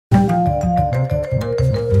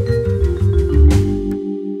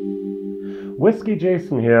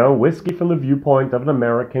WhiskyJason here, whiskey from the viewpoint of an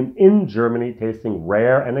American in Germany tasting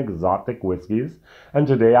rare and exotic whiskeys. And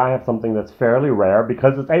today I have something that's fairly rare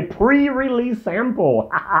because it's a pre-release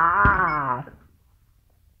sample.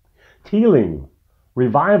 Teeling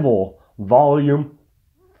Revival Volume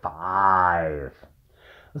 5.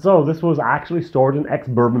 So this was actually stored in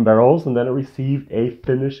ex-Bourbon barrels, and then it received a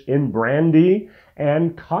finish in brandy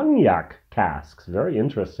and cognac casks. Very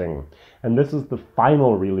interesting. And this is the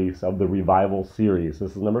final release of the Revival series.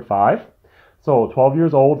 This is number 5. So 12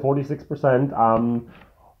 years old, 46%,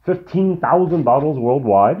 15,000 bottles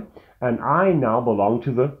worldwide. And I now belong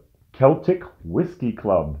to the Celtic Whiskey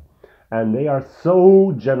Club. And they are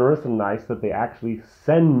so generous and nice that they actually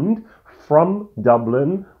send from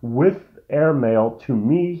Dublin with airmail to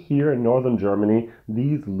me here in northern Germany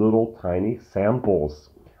these little tiny samples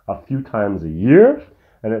a few times a year.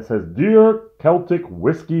 And it says, "Dear Celtic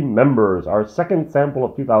Whiskey members, our second sample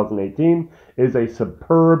of 2018 is a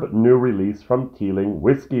superb new release from Teeling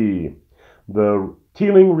Whiskey. The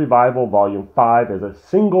Teeling Revival Volume 5 is a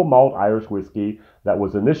single malt Irish whiskey that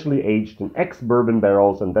was initially aged in ex-Bourbon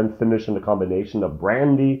barrels and then finished in a combination of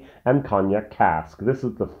brandy and cognac cask. This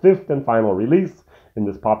is the 5th and final release in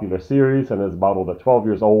this popular series and is bottled at 12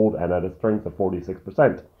 years old and at a strength of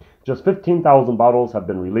 46%. Just 15,000 bottles have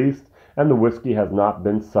been released, and the whiskey has not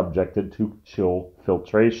been subjected to chill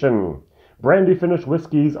filtration. Brandy finished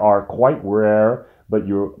whiskeys are quite rare, but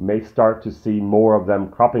you may start to see more of them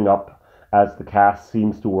cropping up as the cask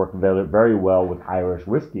seems to work very, very well with Irish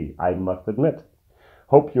whiskey, I must admit.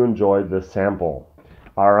 Hope you enjoyed this sample."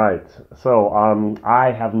 All right, so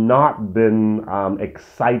I have not been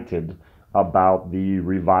excited about the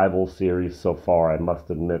Revival series so far, I must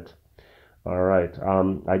admit. All right,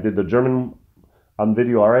 I did the German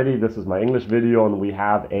video already. This is my English video, and we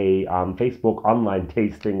have a Facebook online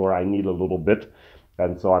tasting where I need a little bit,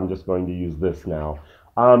 and so I'm just going to use this now.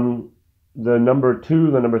 The number 2,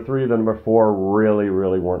 the number 3, the number 4 really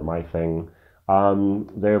weren't my thing.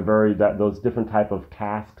 They're those different type of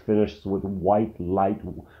cask finishes with white light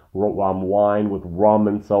wine with rum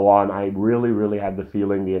and so on. I really had the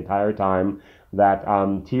feeling the entire time that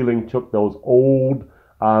Teeling took those old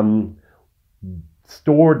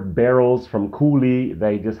stored barrels from Cooley.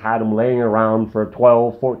 They just had them laying around for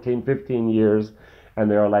 12, 14, 15 years. And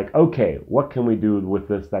they're like, okay, what can we do with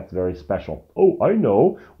this that's very special? Oh, I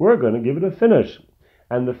know. We're going to give it a finish.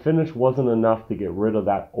 And the finish wasn't enough to get rid of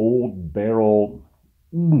that old barrel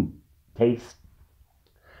taste.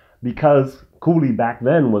 Because Cooley back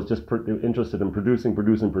then was just interested in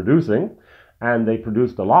producing. And they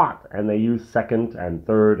produced a lot. And they used second and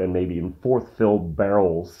third and maybe even fourth fill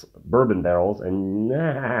barrels, bourbon barrels. And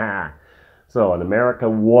So in America,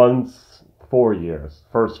 once 4 years.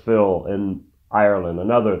 First fill in Ireland,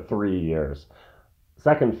 another 3 years.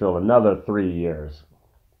 Second fill, another 3 years.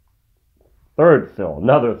 Third fill,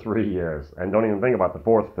 another 3 years. And don't even think about the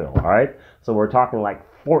fourth fill, all right? So we're talking like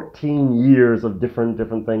 14 years of different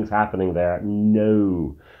things happening there.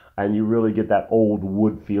 No. And you really get that old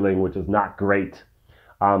wood feeling, which is not great.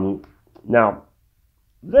 Now,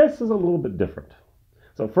 this is a little bit different.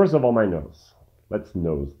 So first of all, my nose. Let's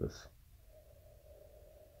nose this.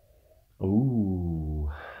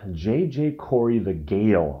 Ooh. J.J. Corey the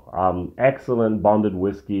Gale, excellent bonded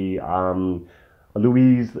whiskey.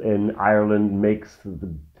 Louise in Ireland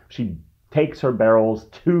she takes her barrels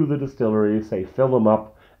to the distilleries, they fill them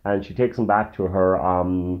up, and she takes them back to her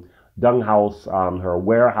dung house, her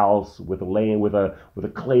warehouse with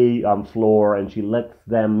a clay floor, and she lets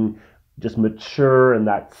them just mature in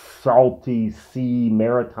that salty sea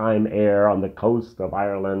maritime air on the coast of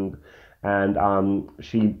Ireland, and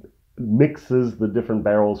she mixes the different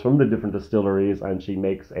barrels from the different distilleries, and she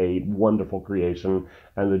makes a wonderful creation.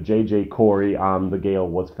 And the J.J. Corey the Gale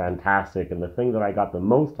was fantastic. And the thing that I got the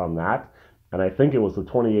most on that, and I think it was the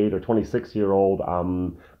 28 or 26-year-old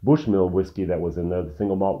Bushmill whiskey that was in there, the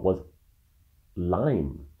single malt, was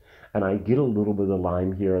lime. And I get a little bit of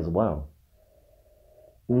lime here as well.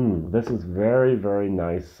 This is very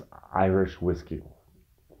nice Irish whiskey.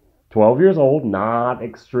 12 years old, not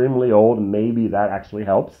extremely old, maybe that actually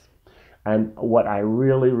helps. And what I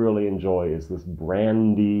really enjoy is this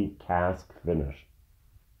brandy cask finish.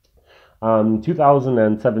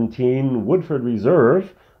 2017 Woodford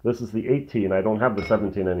Reserve. This is the 18. I don't have the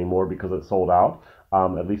 17 anymore because it's sold out,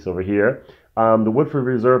 at least over here. The Woodford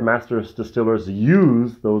Reserve Master Distillers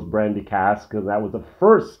used those brandy casks because that was the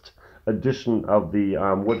first edition of the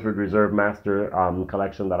Woodford Reserve Master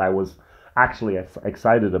collection that I was actually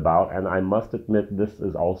excited about. And I must admit, this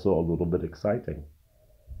is also a little bit exciting.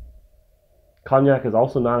 Cognac is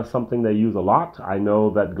also not something they use a lot. I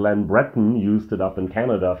know that Glen Breton used it up in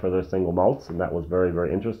Canada for their single malts, and that was very,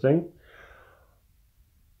 very interesting.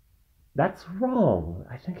 That's wrong.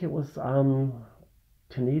 I think it was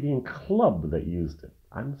Canadian Club that used it.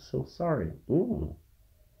 I'm so sorry. Ooh.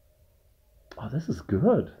 Oh, this is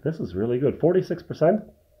good. This is really good. 46%.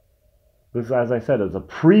 This, as I said, is a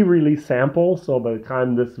pre-release sample, so by the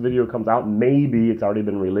time this video comes out, maybe it's already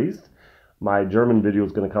been released. My German video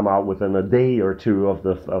is going to come out within a day or two of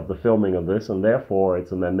the filming of this, and therefore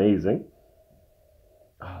it's amazing.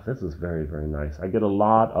 Oh, this is very, very nice. I get a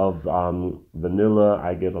lot of vanilla.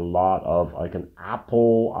 I get a lot of like an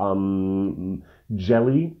apple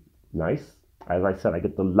jelly. Nice. As I said, I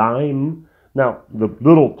get the lime. Now, the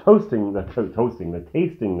little the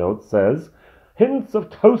tasting note says, hints of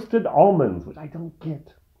toasted almonds, which I don't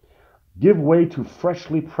get. Give way to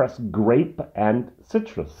freshly pressed grape and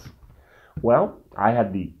citrus. Well, I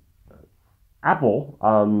had the apple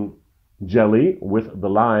jelly with the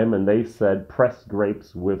lime, and they said pressed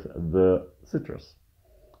grapes with the citrus.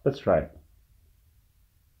 Let's try it.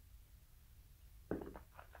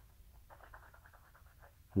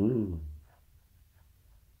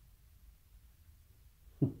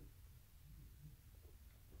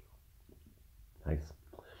 Nice.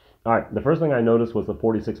 All right, the first thing I noticed was the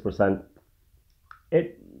 46%.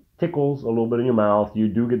 It tickles a little bit in your mouth. You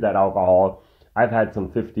do get that alcohol. I've had some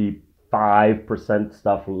 55%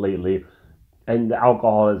 stuff lately, and the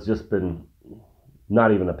alcohol has just been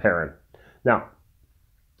not even apparent. Now,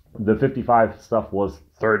 the 55 stuff was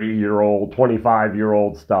 30-year-old,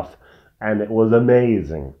 25-year-old stuff, and it was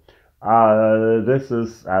amazing. This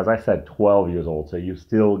is, as I said, 12 years old, so you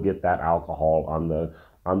still get that alcohol on the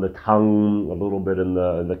tongue, a little bit in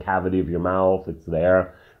the cavity of your mouth. It's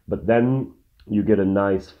there, but then you get a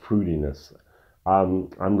nice fruitiness.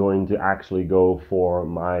 I'm going to actually go for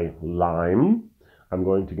my lime. I'm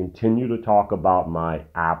going to continue to talk about my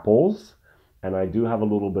apples, and I do have a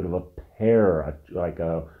little bit of a pear, like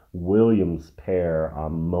a Williams pear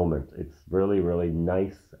moment. It's really, really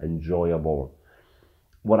nice, enjoyable.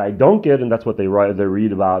 What I don't get, and that's what they write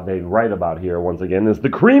about here once again, is the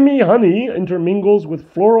creamy honey intermingles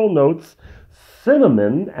with floral notes,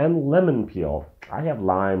 cinnamon, and lemon peel. I have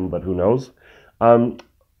lime, but who knows?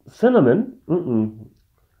 Cinnamon,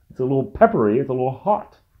 it's a little peppery, it's a little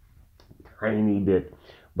hot, tiny bit,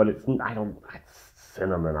 but it's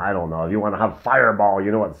cinnamon. I don't know. If you want to have Fireball,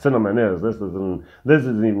 you know what cinnamon is. This isn't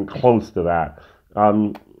even close to that.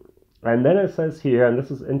 And then it says here, and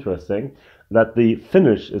this is interesting, that the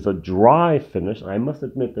finish is a dry finish. I must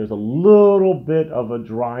admit there's a little bit of a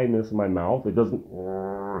dryness in my mouth. It doesn't,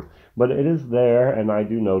 but it is there, and I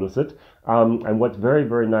do notice it. And what's very,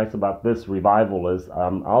 very nice about this revival is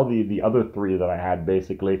all the other three that I had,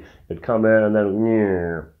 basically, it come in and then,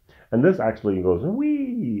 and this actually goes,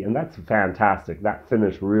 wee, and that's fantastic. That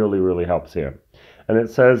finish really, really helps here. And it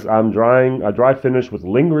says, I'm drying a dry finish with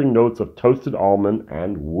lingering notes of toasted almond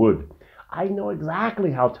and wood. I know exactly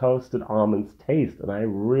how toasted almonds taste, and I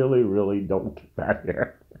really, really don't get that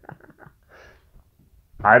here.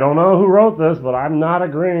 I don't know who wrote this, but I'm not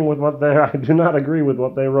agreeing with I do not agree with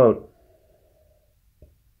what they wrote.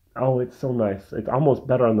 Oh, it's so nice. It's almost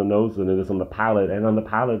better on the nose than it is on the palate, and on the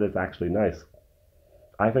palate it's actually nice.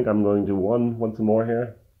 I think I'm going to want some more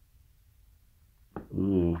here.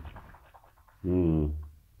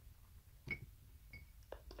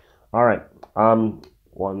 All right.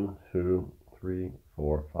 1, 2, 3,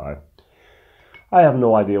 4, 5. I have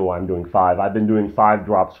no idea why I'm doing 5. I've been doing 5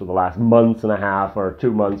 drops for the last month and a half or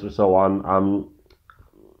 2 months or so on.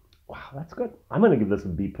 Wow, that's good. I'm going to give this a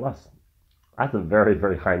B+. That's a very,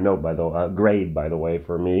 very high note, grade, by the way,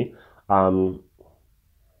 for me.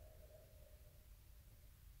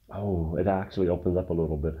 Oh, it actually opens up a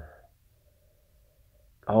little bit.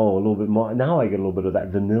 Oh, a little bit more. Now I get a little bit of that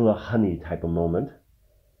vanilla honey type of moment.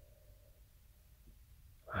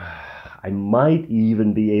 I might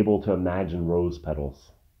even be able to imagine rose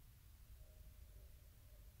petals.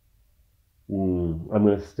 I'm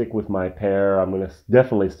going to stick with my pear. I'm going to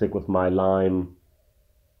definitely stick with my lime.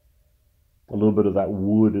 A little bit of that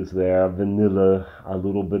wood is there. Vanilla. A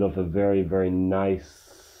little bit of a very, very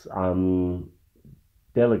nice,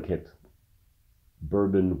 delicate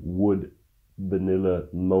bourbon wood vanilla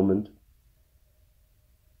moment.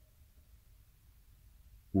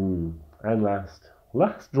 And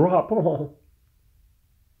last drop. Oh.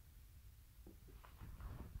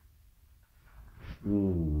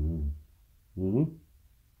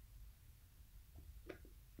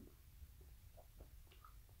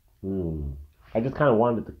 I just kind of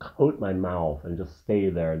wanted to coat my mouth and just stay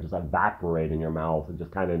there and just evaporate in your mouth and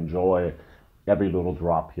just kind of enjoy every little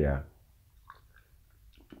drop here.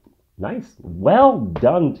 Nice. Well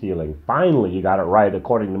done, Teeling. Finally, you got it right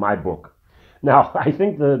according to my book. Now, I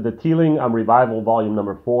think the Teeling Revival Volume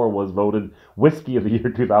number 4 was voted Whiskey of the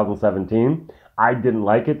Year 2017. I didn't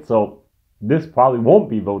like it, so this probably won't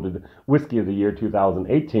be voted Whiskey of the Year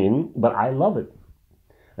 2018, but I love it.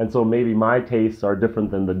 And so maybe my tastes are different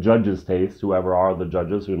than the judges' tastes, whoever are the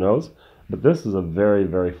judges, who knows. But this is a very,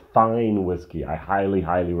 very fine whiskey. I highly,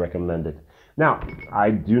 highly recommend it. Now,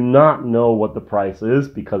 I do not know what the price is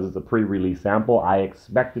because it's a pre-release sample. I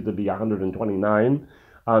expect it to be 129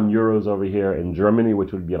 euros over here in Germany,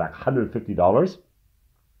 which would be like $150.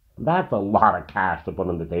 That's a lot of cash to put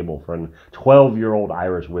on the table for a 12-year-old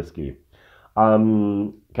Irish whiskey.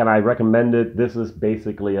 Can I recommend it? This is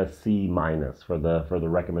basically a C- for the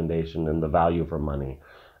recommendation and the value for money.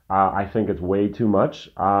 I think it's way too much.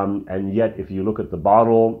 And yet, if you look at the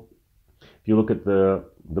bottle, if you look at the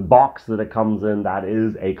box that it comes in, that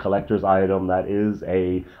is a collector's item. That is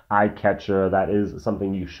a eye catcher. That is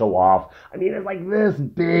something you show off. I mean, it's like this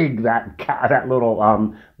big. That little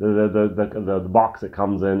the box it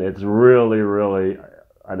comes in. It's really, really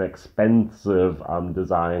an expensive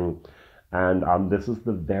design. And this is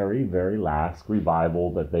the very, very last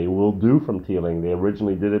revival that they will do from Teeling. They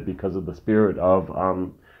originally did it because of the spirit of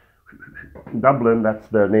Dublin. That's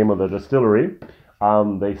the name of the distillery.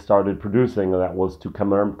 They started producing, and that was to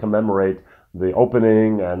commemorate the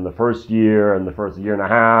opening and the first year and the first year and a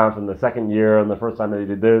half and the second year and the first time they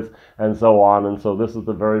did this and so on. And so this is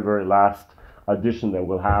the very, very last edition that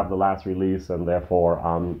will have the last release, and therefore,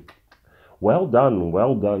 well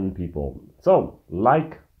done, people. So,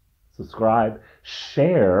 like, subscribe,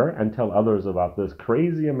 share, and tell others about this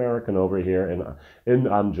crazy American over here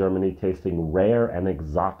in Germany tasting rare and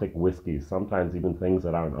exotic whiskeys, sometimes even things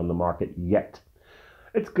that aren't on the market yet.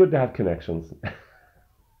 It's good to have connections.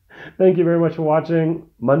 Thank you very much for watching.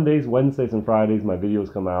 Mondays, Wednesdays, and Fridays, my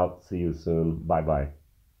videos come out. See you soon.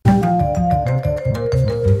 Bye-bye.